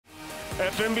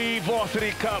FNB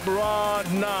Varsity Cup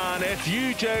round 9. It's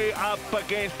UJ up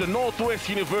against the Northwest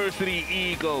University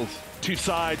Eagles. Two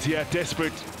sides here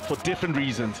desperate for different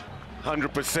reasons.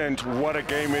 100%. What a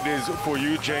game it is for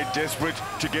UJ, desperate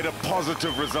to get a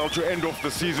positive result to end off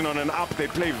the season on an up. They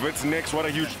play Wits next. What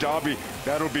a huge derby.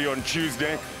 That'll be on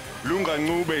Tuesday. Lunga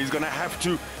Ngube is going to have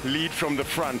to lead from the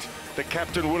front. The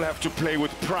captain will have to play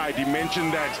with pride. He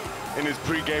mentioned that in his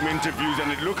pre-game interviews,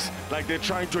 and it looks like they're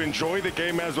trying to enjoy the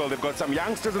game as well. They've got some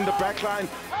youngsters in the back line.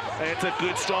 It's a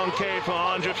good strong carry from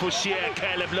Andre Fouchier,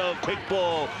 Caleb Lowe, quick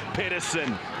ball,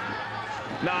 Peterson.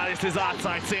 Now this is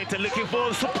outside centre, looking for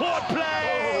the support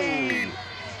play.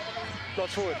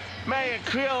 Lost forward. Mayer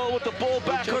Creel with the ball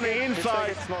back on the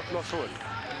inside. It's not lost forward.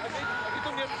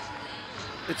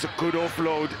 It's a good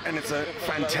offload, and it's a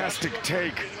fantastic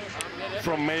take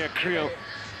from Mayer Creel.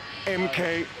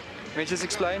 MK. Let me just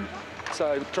explain.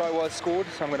 So the try was scored,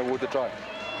 so I'm going to award the try.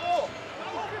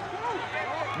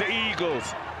 The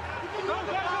Eagles.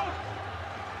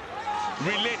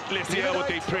 Relentless here with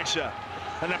their pressure.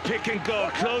 And a pick and go,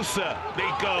 closer they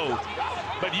go.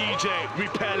 But UJ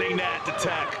repelling that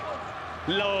attack.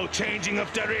 Low, changing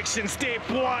of direction, step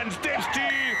one, steps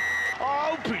two.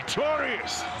 Oh,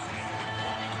 Pretorius.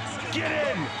 Get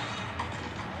in.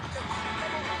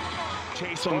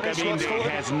 Chase from Gabinde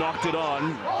has knocked it on.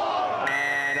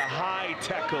 And a high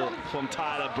tackle from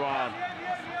Tyler Brown.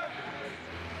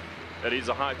 That is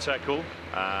a high tackle.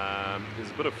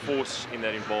 There's a bit of force in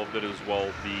that involved as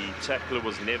well. The tackler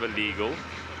was never legal,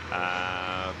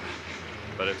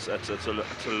 but it's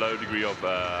a low degree of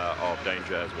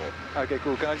danger as well. Okay,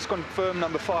 cool. Can I just confirm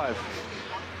number 5?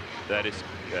 That is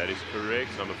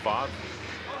correct. Number 5.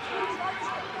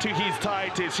 To his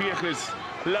tightest, Sheikhs.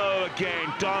 Low again,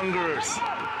 Dongers.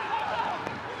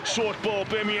 Short ball,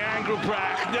 Bemi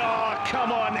Angrobrak. No,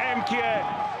 come on, MK.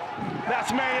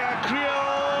 That's Mayer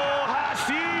Creel.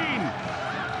 Haseen.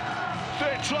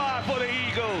 Third try for the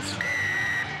Eagles.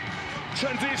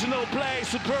 Transitional play,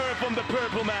 superb from the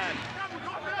purple man.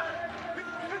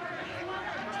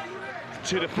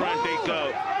 To the front they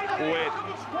go with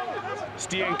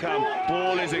Steenkamp.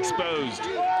 Ball is exposed.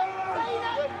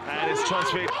 And it's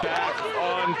transferred back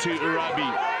onto Rabi.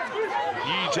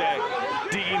 UJ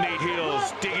digging their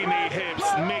heels, digging their hips,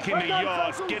 making the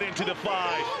yards, get into the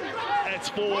 5. It's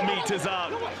 4 meters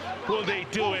out. Will they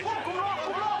do it?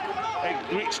 They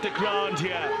reach the ground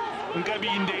here.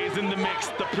 Ngabinde is in the mix,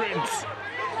 the Prince.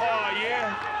 Oh,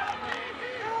 yeah.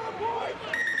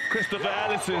 Christopher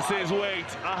Allison says, wait,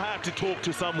 I have to talk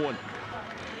to someone.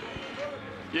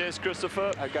 Yes,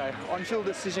 Christopher. Okay, on-field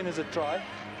decision is a try.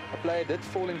 A player did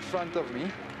fall in front of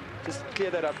me. Just clear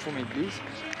that up for me, please.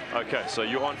 Okay, so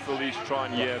you're on for these try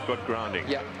and you've got grounding.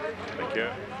 Yeah. Thank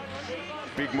you.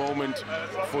 Big moment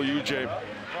for UJ.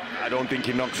 I don't think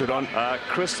he knocks it on.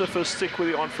 Christopher, stick with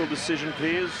the on-field decision,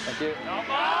 please. Thank you.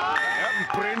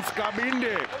 Prince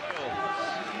Kabinde.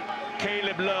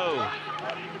 Caleb Lowe.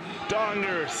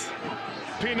 Dongers.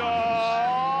 Pino.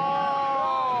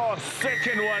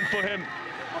 Second one for him.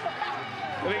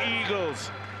 The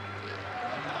Eagles.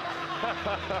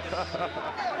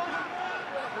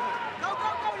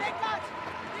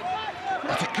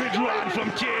 That's a good run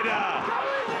from Keda.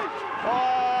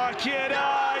 Oh,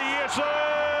 Keda, yes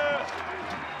sir.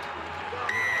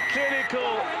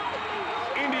 Clinical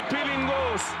in the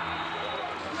Pilingos.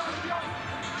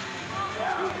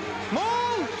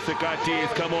 Move! Sekati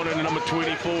has come on in the number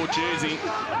 24 jersey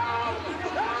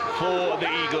for the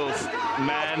Eagles.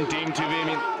 Man deemed to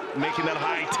be making that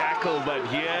high tackle, but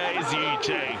here is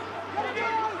UJ.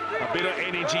 A bit of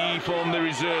energy from the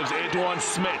reserves. Edwin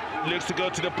Smith looks to go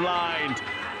to the blind.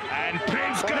 And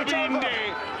Prince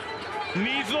Kabinde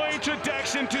needs no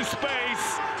introduction to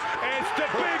space. It's the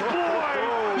big boy.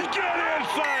 Get in,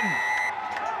 son.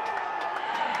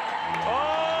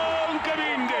 Oh,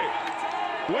 Kabinde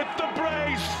with the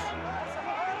brace.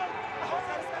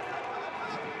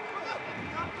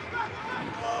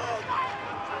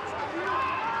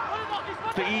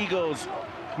 The Eagles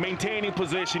maintaining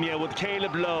position here with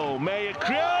Caleb Lowe, Mayer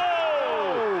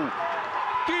Creel!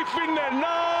 Deep in the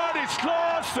knot, it's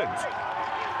Clausen.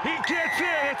 He gets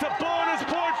in, it's a bonus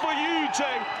point for UJ,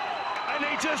 and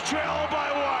they just trail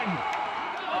by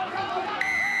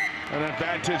 1. An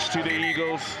advantage to the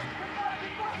Eagles,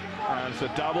 and it's a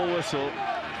double whistle.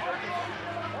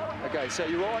 Okay, so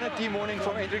you are on a team warning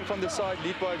from entering from the side,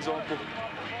 lead by example.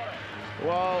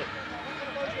 Well,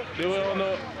 they were on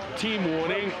the team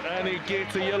warning, and he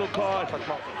gets a yellow card.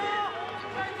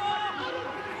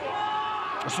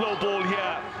 A slow ball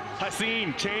here.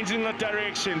 Haseen changing the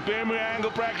direction. Bemi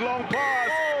Angrobrak, long pass.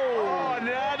 Oh,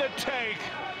 another take.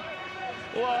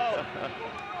 Well,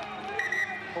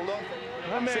 Hold on.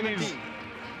 That man 17.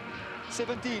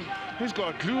 17. He's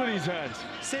got glue in his hands.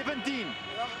 17.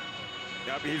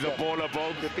 Yep, he's a baller,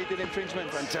 Bob. Repeated infringement.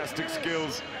 Fantastic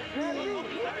skills.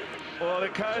 Well, the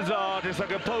cards are just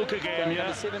like a poker game,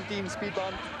 yeah? 17 speed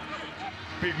bump.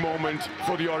 Big moment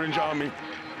for the Orange Army.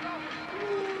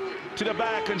 To the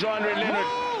back, and Andre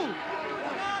Leonard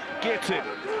gets it.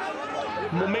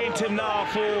 Momentum now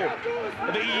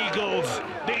for the Eagles.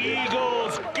 The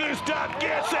Eagles, Gustav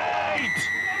gets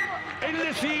it in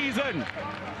the season.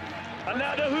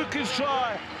 Another hooker's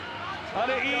try,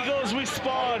 and the Eagles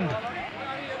respond.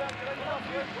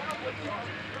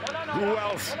 Who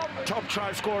else? Top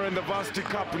try scorer in the Varsity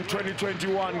Cup in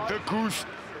 2021, the Goose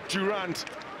Durant.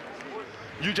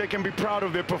 UJ can be proud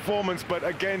of their performance, but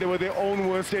again, they were their own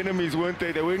worst enemies, weren't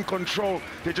they? They were in control.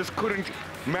 They just couldn't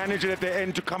manage it at the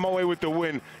end to come away with the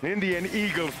win. In the end,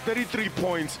 Eagles, 33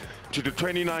 points to the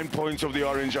 29 points of the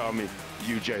Orange Army.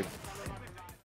 UJ.